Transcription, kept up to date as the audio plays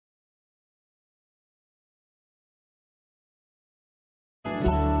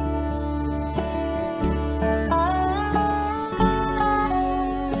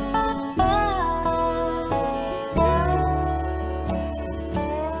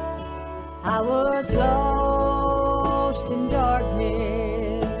I was lost in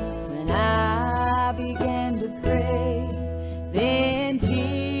darkness when I began to pray. Then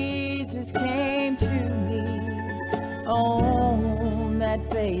Jesus came to me on that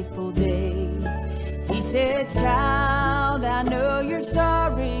faithful day. He said, "Child, I know you're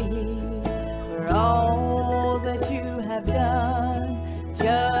sorry for all that you have done.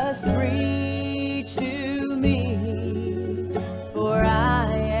 Just reach to me, for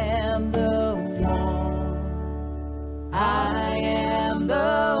I am the one. I am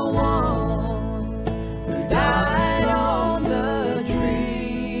the one who died on the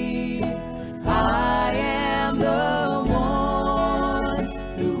tree. I am the one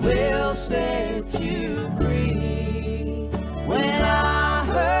who will set you free. When I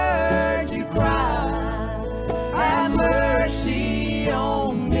heard you cry, have mercy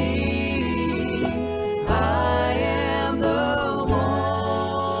on me. I am the one.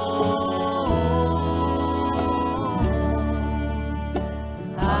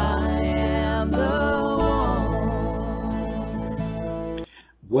 I am the one."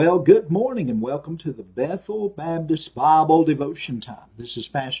 Well, good morning and welcome to the Bethel Baptist Bible Devotion Time. This is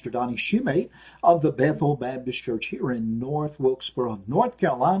Pastor Donnie Shoemate of the Bethel Baptist Church here in North Wilkesboro, North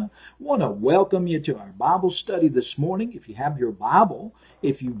Carolina. Want to welcome you to our Bible study this morning. If you have your Bible,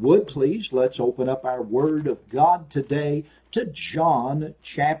 if you would please, let's open up our Word of God today to John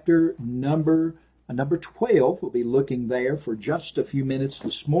chapter number 12. We'll be looking there for just a few minutes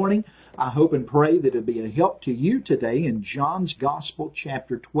this morning. I hope and pray that it'll be a help to you today in John's Gospel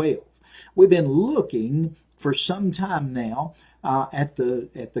chapter 12. We've been looking for some time now at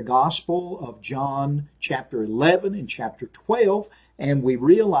the Gospel of John chapter 11 and chapter 12, and we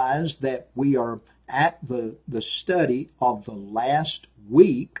realize that we are at the study of the last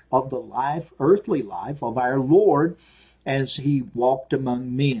week of the earthly life of our Lord as he walked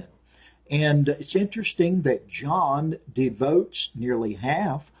among men. And it's interesting that John devotes nearly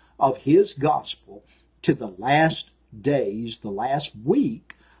half of his gospel to the last days, the last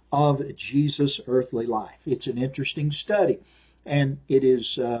week of Jesus' earthly life. It's an interesting study, and it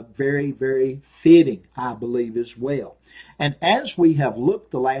is very, very fitting, I believe, as well. And as we have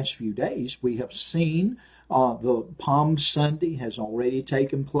looked the last few days, we have seen the Palm Sunday has already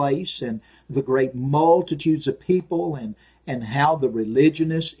taken place, and the great multitudes of people, and how the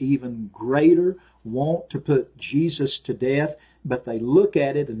religionists, even greater, want to put Jesus to death, but they look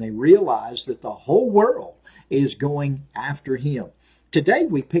at it and they realize that the whole world is going after him. Today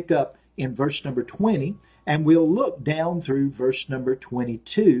we pick up in verse number 20, and we'll look down through verse number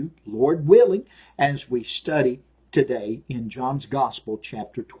 22, Lord willing, as we study today in John's Gospel,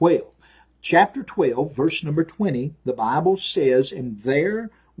 chapter 12. Chapter 12, verse number 20, the Bible says, "And there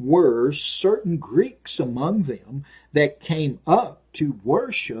were certain Greeks among them that came up to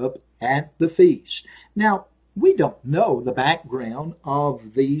worship at the feast." Now, we don't know the background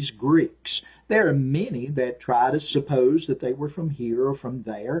of these Greeks. There are many that try to suppose that they were from here or from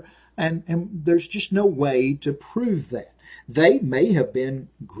there, and there's just no way to prove that. They may have been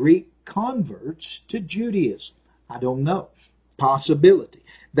Greek converts to Judaism. I don't know. Possibility.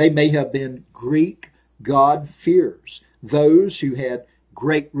 They may have been Greek God-fearers, those who had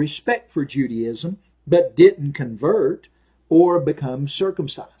great respect for Judaism, but didn't convert or become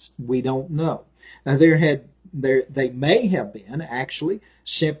circumcised. We don't know. Now, they may have been actually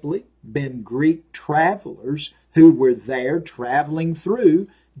simply been Greek travelers who were there traveling through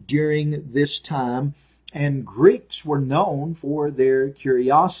during this time, and Greeks were known for their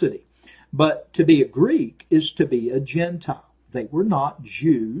curiosity. But to be a Greek is to be a Gentile. They were not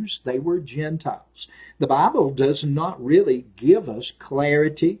Jews, they were Gentiles. The Bible does not really give us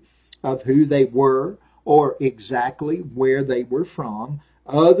clarity of who they were or exactly where they were from,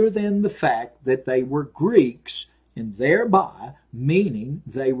 other than the fact that they were Greeks, and thereby meaning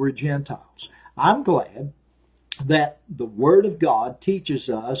they were Gentiles. I'm glad that the Word of God teaches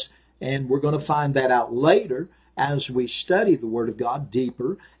us, and we're going to find that out later as we study the Word of God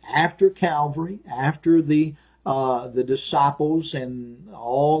deeper after Calvary, after the disciples and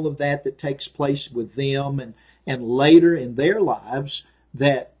all of that takes place with them, and later in their lives,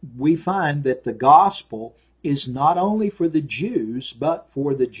 that we find that the gospel is not only for the Jews, but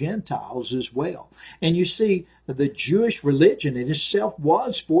for the Gentiles as well. And you see, the Jewish religion in itself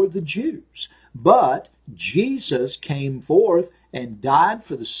was for the Jews, but Jesus came forth and died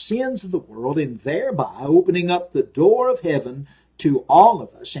for the sins of the world, and thereby opening up the door of heaven to all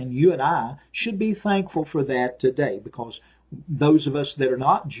of us. And you and I should be thankful for that today, because those of us that are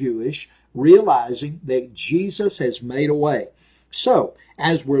not Jewish, realizing that Jesus has made a way. So,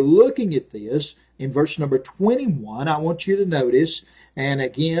 as we're looking at this, in verse number 21, I want you to notice And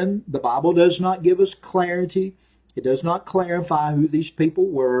again, the Bible does not give us clarity. It does not clarify who these people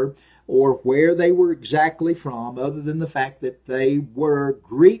were or where they were exactly from, other than the fact that they were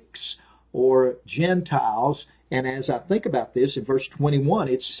Greeks or Gentiles. And as I think about this, in verse 21,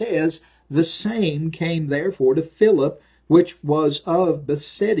 it says, the same came therefore to Philip, which was of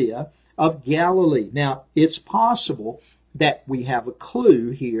Bethsaida of Galilee. Now, it's possible that we have a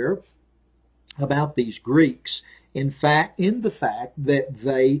clue here about these Greeks, in the fact that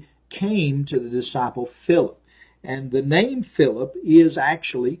they came to the disciple Philip. And the name Philip is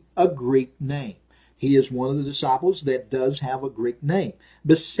actually a Greek name. He is one of the disciples that does have a Greek name.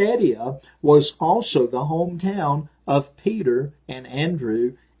 Bethsaida was also the hometown of Peter and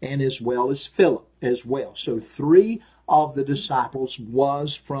Andrew, and as well as Philip as well. So 3 of the disciples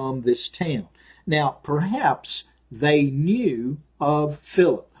was from this town. Now, perhaps they knew of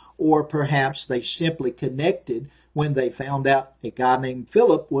Philip, or perhaps they simply connected when they found out a guy named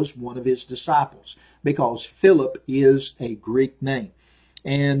Philip was one of his disciples, because Philip is a Greek name.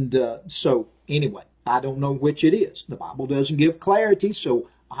 And so anyway, I don't know which it is. The Bible doesn't give clarity, so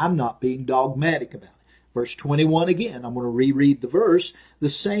I'm not being dogmatic about it. Verse 21 again, I'm going to reread the verse. The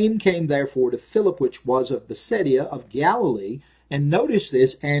same came therefore to Philip, which was of Bethsaida of Galilee, and notice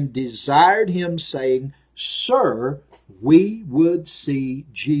this, and desired him, saying, Sir, we would see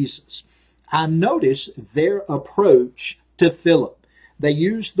Jesus. I notice their approach to Philip. They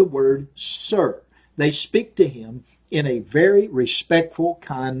use the word sir. They speak to him in a very respectful,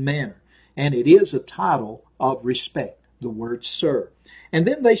 kind manner. And it is a title of respect, the word sir. And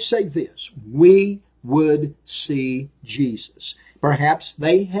then they say this, we would see Jesus. Perhaps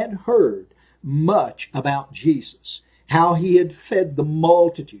they had heard much about Jesus, how he had fed the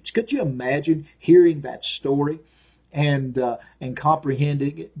multitudes. Could you imagine hearing that story and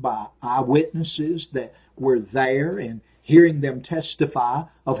comprehending it by eyewitnesses that were there, and hearing them testify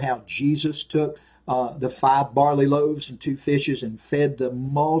of how Jesus took the 5 barley loaves and 2 fishes and fed the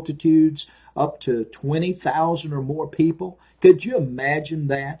multitudes up to 20,000 or more people? Could you imagine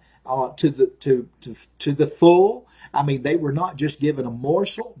that to the full? I mean, they were not just given a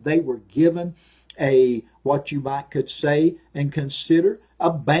morsel; they were given what you could say and consider a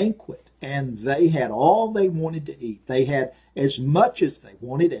banquet. And they had all they wanted to eat. They had as much as they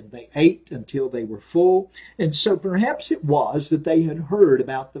wanted, and they ate until they were full. And so perhaps it was that they had heard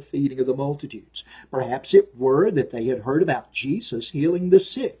about the feeding of the multitudes. Perhaps it were that they had heard about Jesus healing the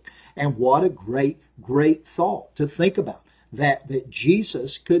sick. And what a great, great thought to think about, that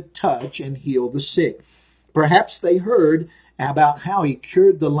Jesus could touch and heal the sick. Perhaps they heard about how he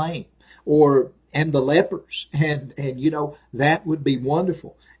cured the lame and the lepers. And that would be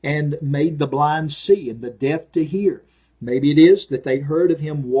wonderful. And made the blind see and the deaf to hear. Maybe it is that they heard of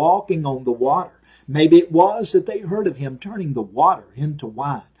him walking on the water. Maybe it was that they heard of him turning the water into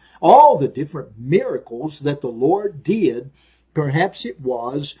wine. All the different miracles that the Lord did, perhaps it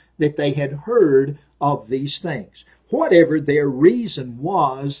was that they had heard of these things. Whatever their reason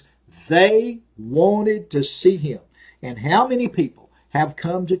was, they wanted to see him. And how many people have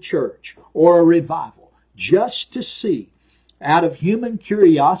come to church or a revival just to see, out of human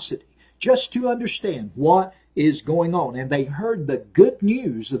curiosity, just to understand what is going on? And they heard the good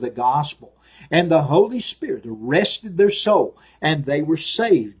news of the gospel, and the Holy Spirit arrested their soul, and they were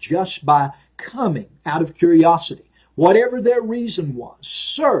saved just by coming out of curiosity. Whatever their reason was,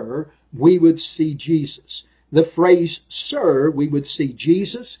 sir, we would see Jesus. The phrase, sir, we would see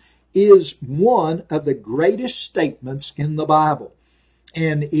Jesus, is one of the greatest statements in the Bible.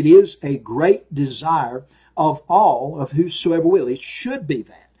 And it is a great desire of all of whosoever will. It should be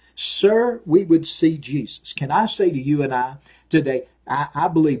that. Sir, we would see Jesus. Can I say to you and I today, I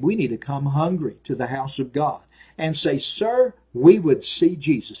believe we need to come hungry to the house of God and say, sir, we would see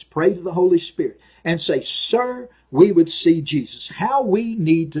Jesus. Pray to the Holy Spirit and say, sir, we would see Jesus. How we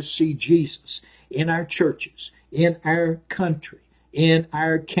need to see Jesus in our churches, in our country, in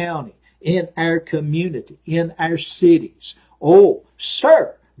our county, in our community, in our cities. Oh,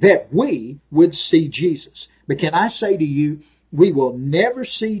 sir, that we would see Jesus. But can I say to you, we will never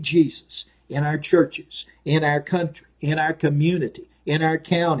see Jesus in our churches, in our country, in our community, in our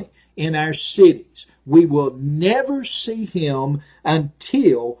county, in our cities. We will never see him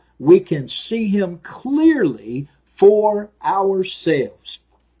until we can see him clearly for ourselves.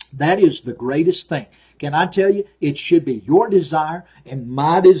 That is the greatest thing. Can I tell you, it should be your desire and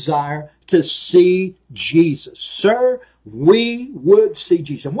my desire to see Jesus. Sir, we would see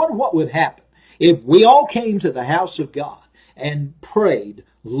Jesus. I wonder what would happen if we all came to the house of God and prayed,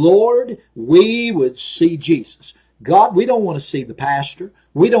 Lord, we would see Jesus. God, we don't want to see the pastor.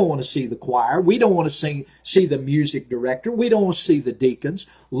 We don't want to see the choir. We don't want to see the music director. We don't want to see the deacons.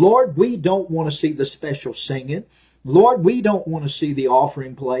 Lord, we don't want to see the special singing. Lord, we don't want to see the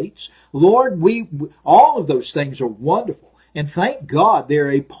offering plates. Lord, all of those things are wonderful. And thank God they're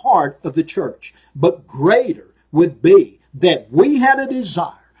a part of the church. But greater would be that we had a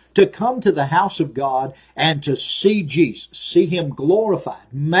desire to come to the house of God and to see Jesus, see Him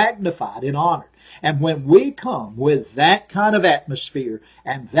glorified, magnified, and honored. And when we come with that kind of atmosphere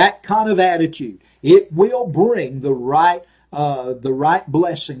and that kind of attitude, it will bring the right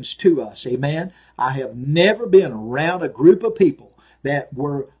blessings to us. Amen. I have never been around a group of people that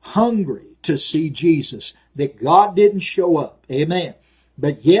were hungry to see Jesus, that God didn't show up. Amen.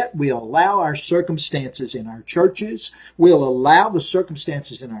 But yet we allow our circumstances in our churches, we'll allow the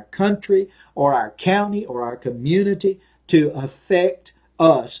circumstances in our country or our county or our community to affect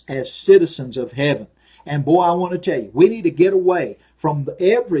us as citizens of heaven. And boy, I want to tell you, we need to get away from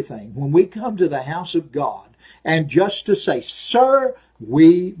everything when we come to the house of God and just to say, "Sir,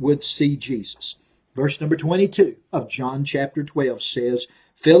 we would see Jesus." Verse number 22 of John chapter 12 says,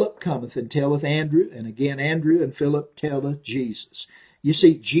 "Philip cometh and telleth Andrew, and again Andrew and Philip telleth Jesus." You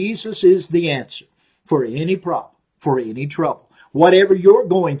see, Jesus is the answer for any problem, for any trouble. Whatever you're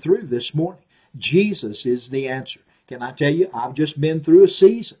going through this morning, Jesus is the answer. Can I tell you, I've just been through a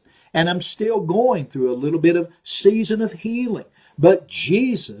season, and I'm still going through a little bit of season of healing. But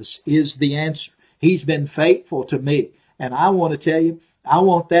Jesus is the answer. He's been faithful to me. And I want to tell you, I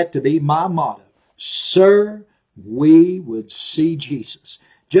want that to be my motto. Sir, we would see Jesus.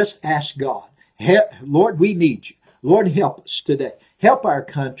 Just ask God, Lord, we need you. Lord, help us today. Help our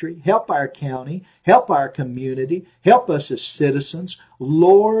country, help our county, help our community, help us as citizens.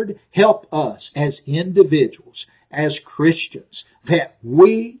 Lord, help us as individuals, as Christians, that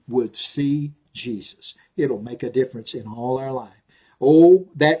we would see Jesus. It'll make a difference in all our life. Oh,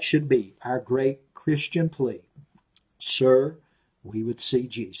 that should be our great Christian plea. Sir, we would see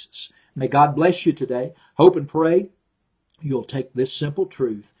Jesus. May God bless you today. Hope and pray you'll take this simple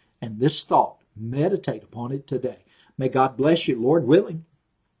truth and this thought, meditate upon it today. May God bless you, Lord willing.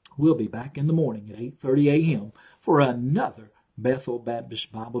 We'll be back in the morning at 8:30 a.m. for another Bethel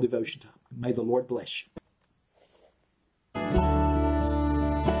Baptist Bible Devotion time. May the Lord bless you.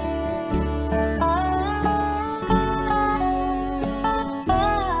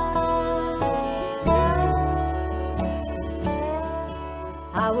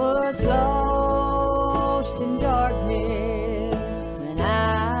 I was lost in darkness when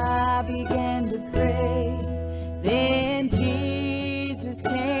I began to pray. Then Jesus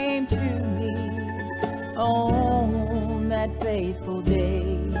came to me on that faithful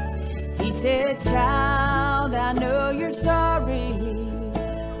day. He said, "Child, I know you're sorry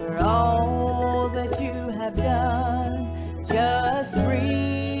for all that you have done. Just breathe